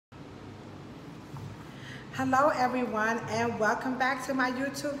Hello everyone, and welcome back to my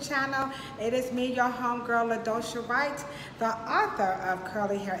YouTube channel. It is me, your homegirl Ladosha Wright, the author of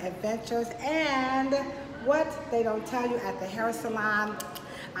Curly Hair Adventures and What They Don't Tell You at the Hair Salon.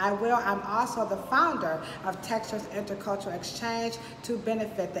 I'm also the founder of Textures Intercultural Exchange to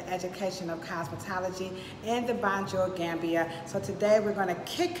benefit the education of cosmetology in the Banjul Gambia. So today we're going to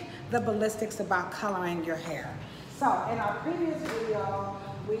kick the ballistics about coloring your hair. So in our previous video,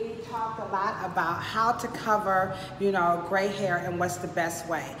 we talked a lot about how to cover, gray hair and what's the best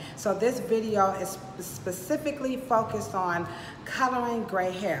way. So this video is specifically focused on coloring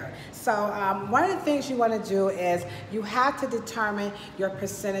gray hair. So one of the things you want to do is you have to determine your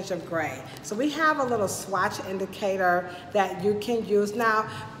percentage of gray. So we have a little swatch indicator that you can use. Now,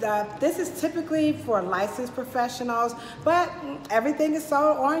 this is typically for licensed professionals, but everything is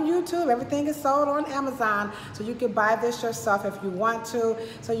sold on YouTube, everything is sold on Amazon, so you can buy this yourself if you want to.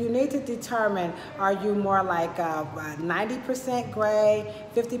 So you need to determine, are you more like 90% gray,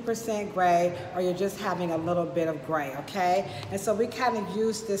 50% gray, or you're just having a little bit of gray, okay? And so we kind of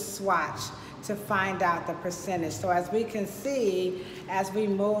use this swatch to find out the percentage. So as we can see, as we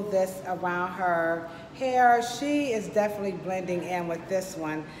move this around her hair, she is definitely blending in with this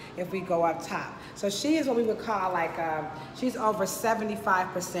one if we go up top. So she is what we would call like, she's over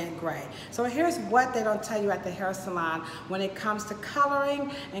 75% gray. So here's what they don't tell you at the hair salon when it comes to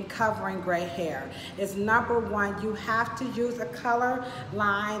coloring and covering gray hair. Is number one, you have to use a color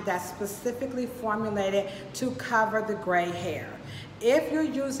line that's specifically formulated to cover the gray hair. If you're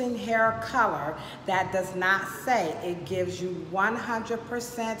using hair color that does not say it gives you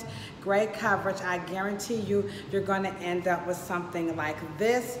 100% gray coverage, I guarantee you, you're going to end up with something like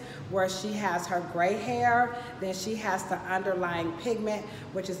this, where she has her gray hair, then she has the underlying pigment,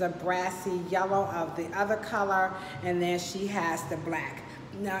 which is a brassy yellow of the other color, and then she has the black.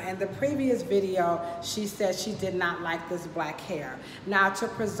 Now, in the previous video, she said she did not like this black hair. Now, to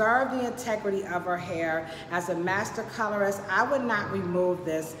preserve the integrity of her hair, as a master colorist, I would not remove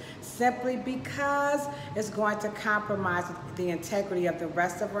this simply because it's going to compromise the integrity of the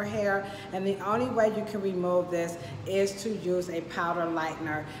rest of her hair. And the only way you can remove this is to use a powder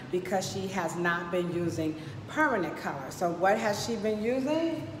lightener, because she has not been using permanent color. So what has she been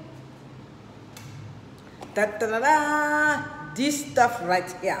using? This stuff right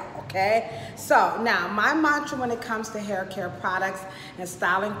here, okay? So now my mantra when it comes to hair care products and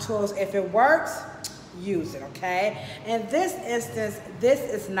styling tools, if it works, use it, okay? In this instance, this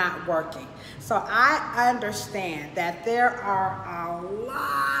is not working. So I understand that there are a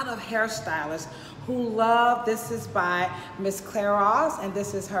lot of hairstylists who love, this is by Miss Claros, and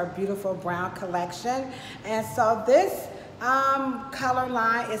this is her beautiful brown collection. And so this color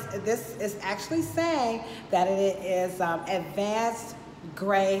line is actually saying that it is advanced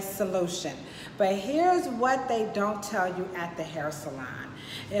gray solution. But here's what they don't tell you at the hair salon.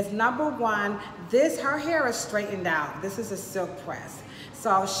 Is number one, her hair is straightened out. This is a silk press.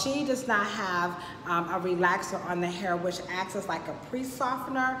 So she does not have a relaxer on the hair, which acts as like a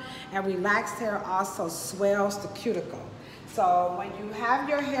pre-softener, and relaxed hair also swells the cuticle. So when you have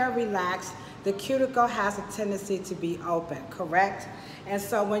your hair relaxed, the cuticle has a tendency to be open, correct? And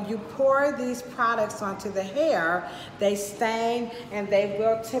so when you pour these products onto the hair, they stain, and they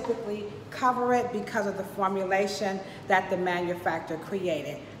will typically cover it because of the formulation that the manufacturer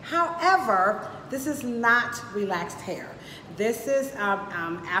created. However, this is not relaxed hair. This is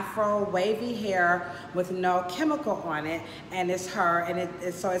Afro wavy hair with no chemical on it, and it's her,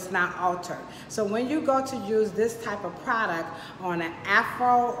 and so it's not altered. So when you go to use this type of product on an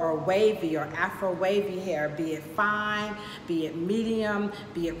Afro or wavy or Afro wavy hair, be it fine, be it medium,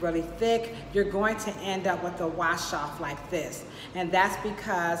 be it really thick, you're going to end up with a wash off like this. And that's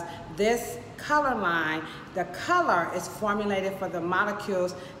because this color line, the color is formulated for the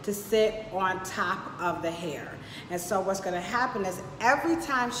molecules to sit on top of the hair. And so what's going to happen is every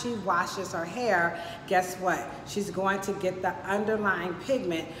time she washes her hair, guess what? She's going to get the underlying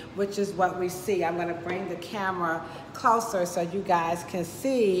pigment, which is what we see. I'm going to bring the camera closer so you guys can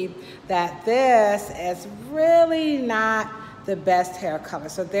see that this is really not the best hair color.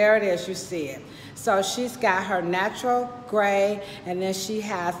 So there it is, you see it. So she's got her natural gray, and then she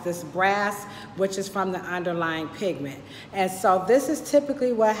has this brass, which is from the underlying pigment. And so this is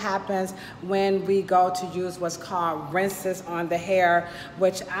typically what happens when we go to use what's called rinses on the hair,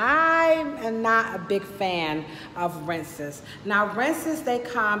 which I am not a big fan of rinses. Now rinses, they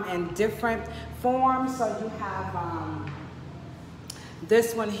come in different forms. So you have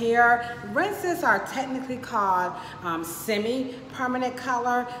this one here. Rinses are technically called semi-permanent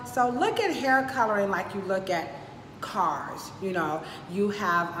color. So look at hair coloring like you look at cars, you know, you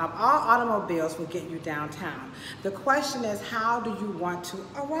have all automobiles will get you downtown. The question is, how do you want to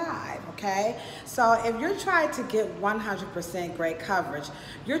arrive, okay? So if you're trying to get 100% great coverage,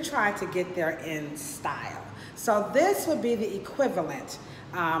 you're trying to get there in style. So this would be the equivalent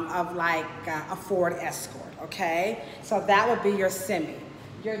of like a Ford Escort, okay? So that would be your semi.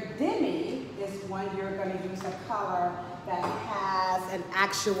 Your demi is when you're going to use a color that has an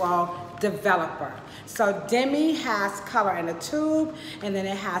actual developer. So demi has color in a tube, and then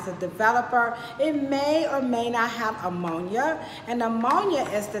it has a developer. It may or may not have ammonia, and ammonia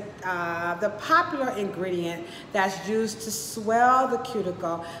is the popular ingredient that's used to swell the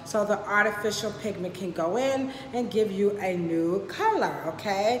cuticle so the artificial pigment can go in and give you a new color,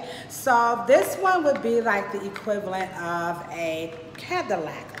 okay? So this one would be like the equivalent of a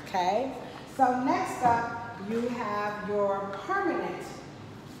Cadillac, okay? So next up, you have your permanent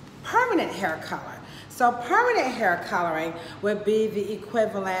hair color. So permanent hair coloring would be the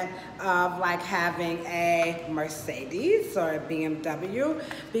equivalent of like having a Mercedes or a BMW,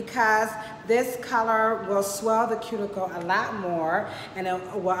 because this color will swell the cuticle a lot more, and it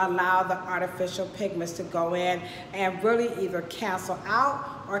will allow the artificial pigments to go in and really either cancel out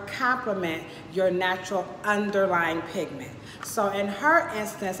or complement your natural underlying pigment. So in her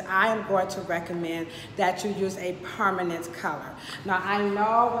instance, I am going to recommend that you use a permanent color. Now I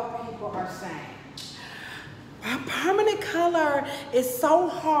know what people are saying. A permanent color is so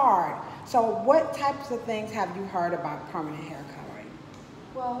hard. So what types of things have you heard about permanent hair coloring?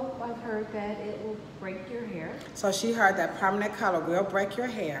 Well, I've heard that it will break your hair. So she heard that permanent color will break your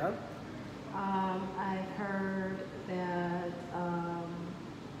hair. I've heard that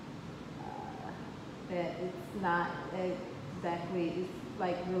that it's not exactly, it's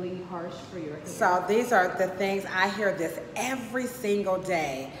like really harsh for your hair. So these are the things, I hear this every single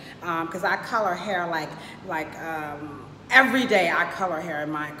day, because I color hair every day. I color hair in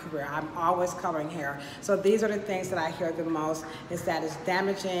my career. I'm always coloring hair. So these are the things that I hear the most, is that it's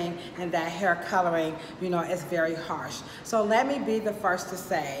damaging and that hair coloring, you know, is very harsh. So let me be the first to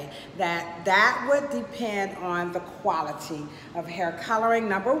say that that would depend on the quality of hair coloring,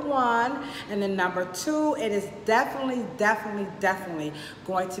 number one. And then number two, it is definitely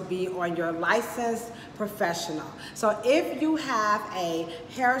going to be on your licensed professional. So if you have a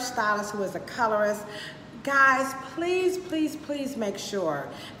hairstylist who is a colorist, guys, please make sure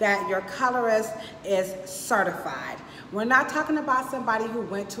that your colorist is certified. We're not talking about somebody who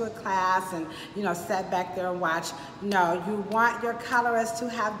went to a class and, you know, sat back there and watched. No, you want your colorist to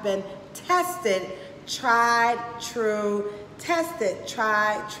have been tested, tried, true, tested,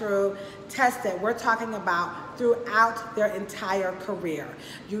 tried, true, tested. We're talking about throughout their entire career.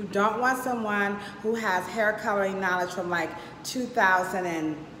 You don't want someone who has hair coloring knowledge from like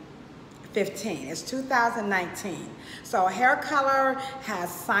 2015. It's 2019. So hair color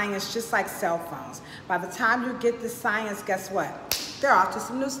has science just like cell phones. By the time you get the science, guess what? They're off to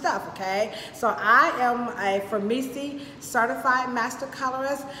some new stuff, okay? So I am a Formisi certified master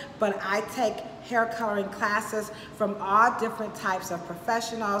colorist, but I take hair coloring classes from all different types of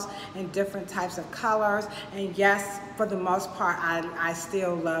professionals and different types of colors. And yes, for the most part, I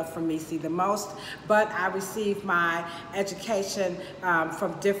still love Formisi the most, but I receive my education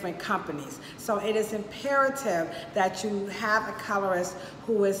from different companies. So it is imperative that you have a colorist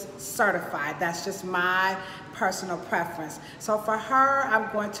who is certified. That's just my personal preference. So for her,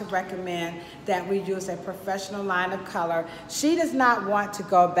 I'm going to recommend that we use a professional line of color. She does not want to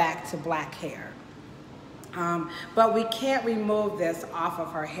go back to black hair. But we can't remove this off of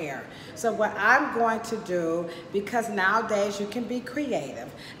her hair. So what I'm going to do, because nowadays you can be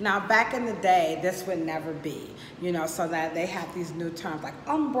creative. Now back in the day, this would never be, you know, so that they have these new terms like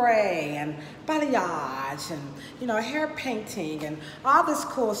ombre and balayage and, you know, hair painting and all this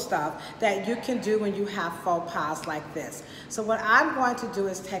cool stuff that you can do when you have faux pas like this. So what I'm going to do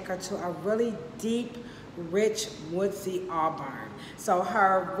is take her to a really deep, rich, woodsy auburn. So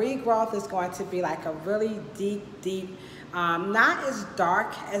her regrowth is going to be like a really deep, not as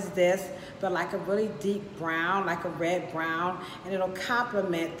dark as this, but like a really deep brown, like a red brown, and it'll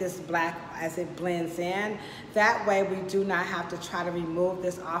complement this black as it blends in. That way we do not have to try to remove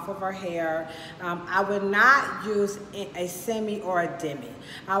this off of her hair. I would not use a semi or a demi.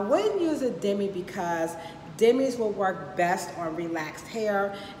 I wouldn't use a demi because demis will work best on relaxed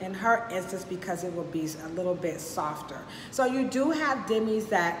hair, in her instance, because it will be a little bit softer. So you do have demis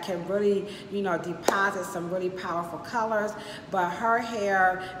that can really, you know, deposit some really powerful colors, but her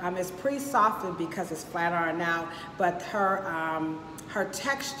hair is pretty softened because it's flat iron out, but her her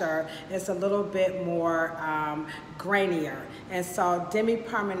texture is a little bit more grainier. And so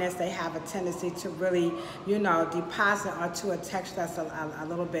demi-permanents, they have a tendency to really, you know, deposit onto a texture that's a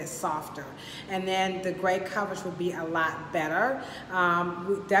little bit softer. And then the gray coverage would be a lot better.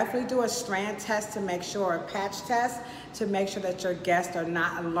 We definitely do a strand test to make sure, a patch test, to make sure that your guests are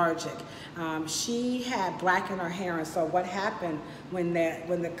not allergic. She had black in her hair, and so what happened when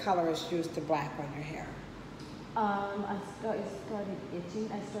the colorist used the black on your hair? I started itching.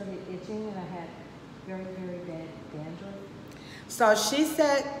 I started itching, and I had very, very bad dandruff. So she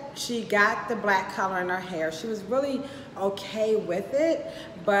said she got the black color in her hair. She was really okay with it,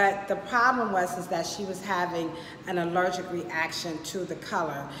 but the problem was that she was having an allergic reaction to the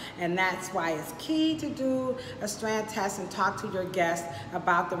color. And that's why it's key to do a strand test and talk to your guests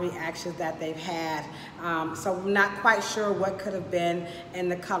about the reactions that they've had. So we're not quite sure what could have been in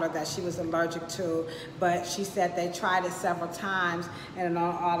the color that she was allergic to, but she said they tried it several times, and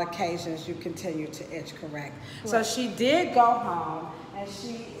on all occasions you continue to itch, correct? So she did go home, and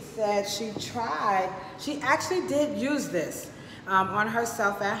she said she actually did use this on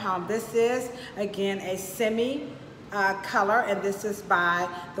herself at home. This is, again, a semi color, and this is by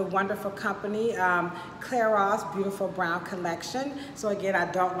the wonderful company, Clairol's Beautiful Brown Collection. So again,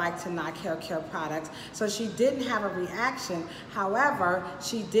 I don't like to knock hair care products. So she didn't have a reaction. However,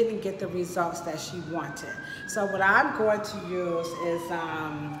 she didn't get the results that she wanted. So what I'm going to use is,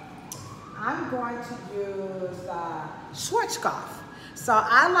 I'm going to use Schwarzkopf. So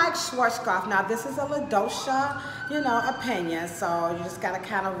I like Schwarzkopf. Now this is a Ladosha, you know, opinion. So you just gotta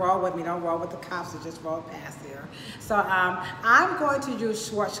kind of roll with me. Don't roll with the cops, so just roll past here. So I'm going to use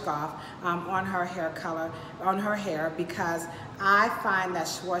Schwarzkopf on her hair color, on her hair, because I find that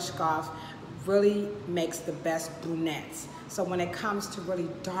Schwarzkopf really makes the best brunettes. So when it comes to really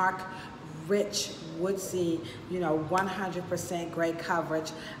dark, rich, woodsy, you know, 100% gray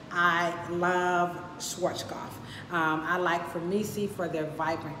coverage, I love Schwarzkopf. I like Formisi for their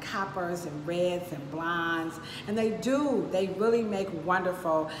vibrant coppers and reds and blondes, and they really make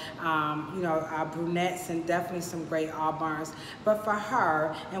wonderful, you know, brunettes and definitely some great auburns. But for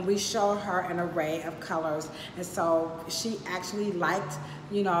her, and we show her an array of colors, and so she actually liked,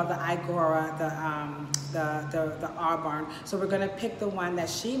 you know, the Igora, the auburn. So we're gonna pick the one that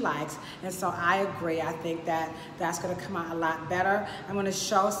she likes, and so I agree. I think that that's gonna come out a lot better. I'm gonna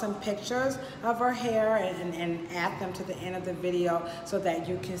show some pictures of her hair and add them to the end of the video so that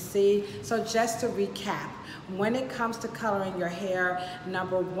you can see. So just to recap, when it comes to coloring your hair,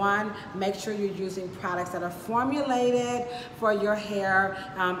 number one, make sure you're using products that are formulated for your hair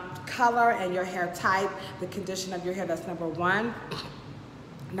color and your hair type, the condition of your hair. That's number one.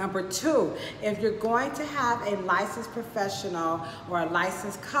 Number two, if you're going to have a licensed professional or a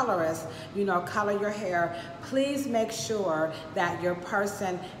licensed colorist, you know, color your hair, please make sure that your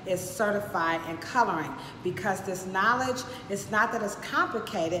person is certified in coloring, because this knowledge, it's not that it's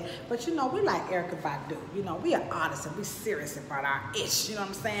complicated, but you know, we like Erykah Badu, you know, we are artists and we're serious about our ish, you know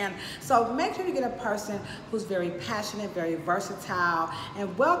what I'm saying? So make sure you get a person who's very passionate, very versatile,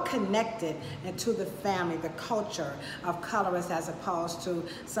 and well connected into the family, the culture of colorists, as opposed to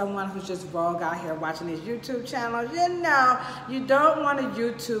someone who's just rogue out here watching these YouTube channels. You know, you don't want a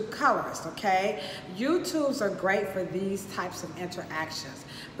YouTube colorist, okay? YouTubes are great for these types of interactions,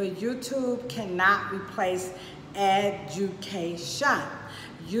 but YouTube cannot replace education.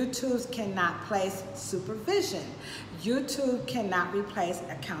 YouTubes cannot replace supervision. YouTube cannot replace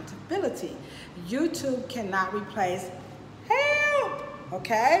accountability. YouTube cannot replace help.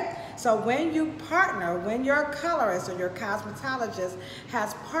 Okay? So when you partner, when your colorist or your cosmetologist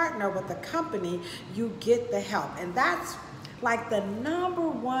has partnered with a company, you get the help. And that's like the number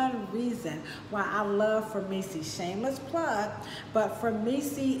one reason why I love Formisi. Shameless plug, but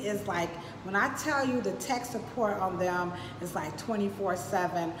Formisi is like, when I tell you the tech support on them is like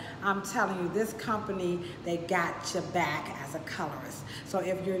 24/7, I'm telling you, this company, they got your back as a colorist. So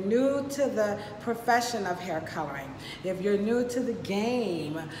if you're new to the profession of hair coloring, if you're new to the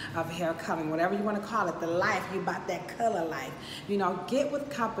game of hair coloring, whatever you want to call it, the life, you about that color life, you know, get with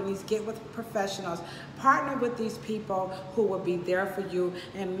companies, get with professionals, partner with these people who will be there for you,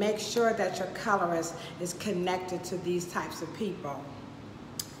 and make sure that your colorist is connected to these types of people.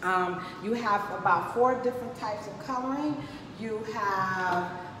 You have about 4 different types of coloring. You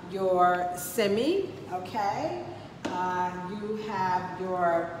have your semi, okay? You have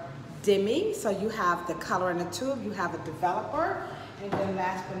your demi, so you have the color in the tube, you have a developer, and then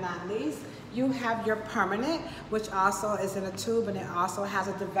last but not least, You have your permanent, which also is in a tube, and it also has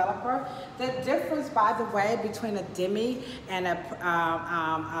a developer. The difference, by the way, between a demi and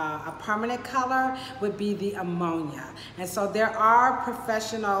a permanent color would be the ammonia. And so there are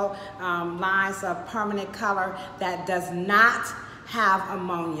professional lines of permanent color that does not have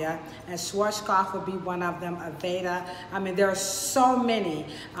ammonia, and Schwarzkopf would be one of them, Aveda. I mean, there are so many,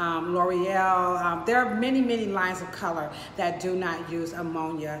 L'Oreal, there are many, many lines of color that do not use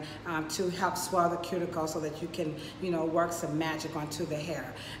ammonia to help swell the cuticle so that you can, work some magic onto the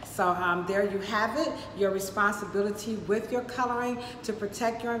hair. So there you have it. Your responsibility with your coloring to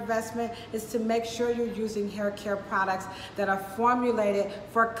protect your investment is to make sure you're using hair care products that are formulated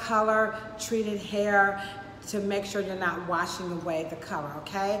for color treated hair, to make sure you're not washing away the color,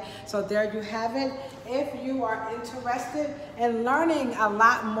 okay? So there you have it. If you are interested in learning a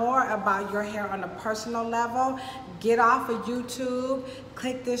lot more about your hair on a personal level, get off of YouTube,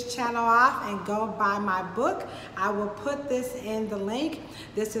 click this channel off, and go buy my book. I will put this in the link.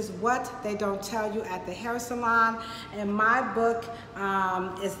 This is What They Don't Tell You at the Hair Salon. And my book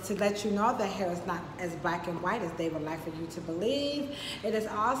is to let you know that hair is not as black and white as they would like for you to believe. It is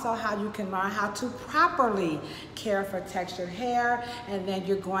also how you can learn how to properly care for textured hair, and then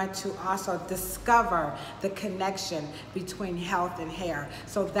you're going to also discover the connection between health and hair.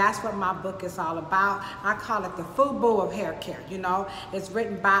 So that's what my book is all about. I call it the FUBU of hair care. It's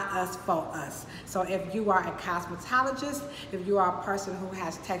written by us for us. So if you are a cosmetologist, if you are a person who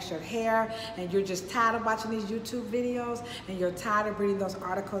has textured hair and you're just tired of watching these YouTube videos and you're tired of reading those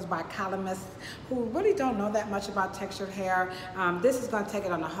articles by columnists who really don't know that much about textured hair, this is going to take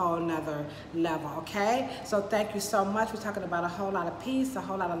it on a whole nother level, okay? So thank you so much. We're talking about a whole lot of peace, a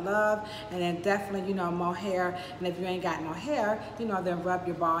whole lot of love, and then definitely, more hair. And if you ain't got no hair, then rub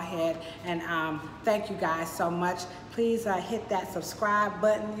your bald head. And thank you guys so much. Please hit that subscribe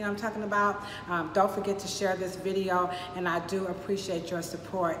button, what I'm talking about. Don't forget to share this video, and I do appreciate your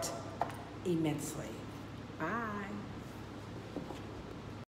support immensely.